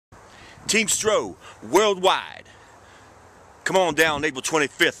Team Stro, worldwide. Come on down April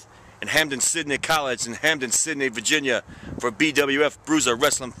 25th in Hampden-Sydney College in Hampden-Sydney, Virginia for BWF Bruiser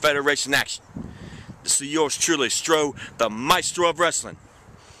Wrestling Federation action. This is yours truly, Stro, the maestro of wrestling.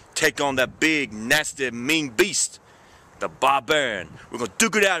 Take on that big, nasty, mean beast, the Barbarian. We're going to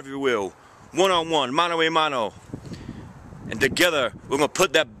duke it out, if you will. One-on-one, mano-a-mano. And together, we're going to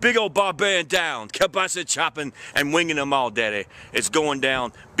put that big old Barbarian down. Kielbasa chopping and winging them all, daddy. It's going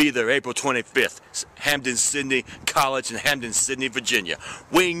down. Be there April 25th. Hampden-Sydney College in Hampden-Sydney, Virginia.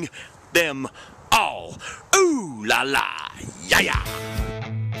 Wing them all. Ooh la la. Yeah, yeah.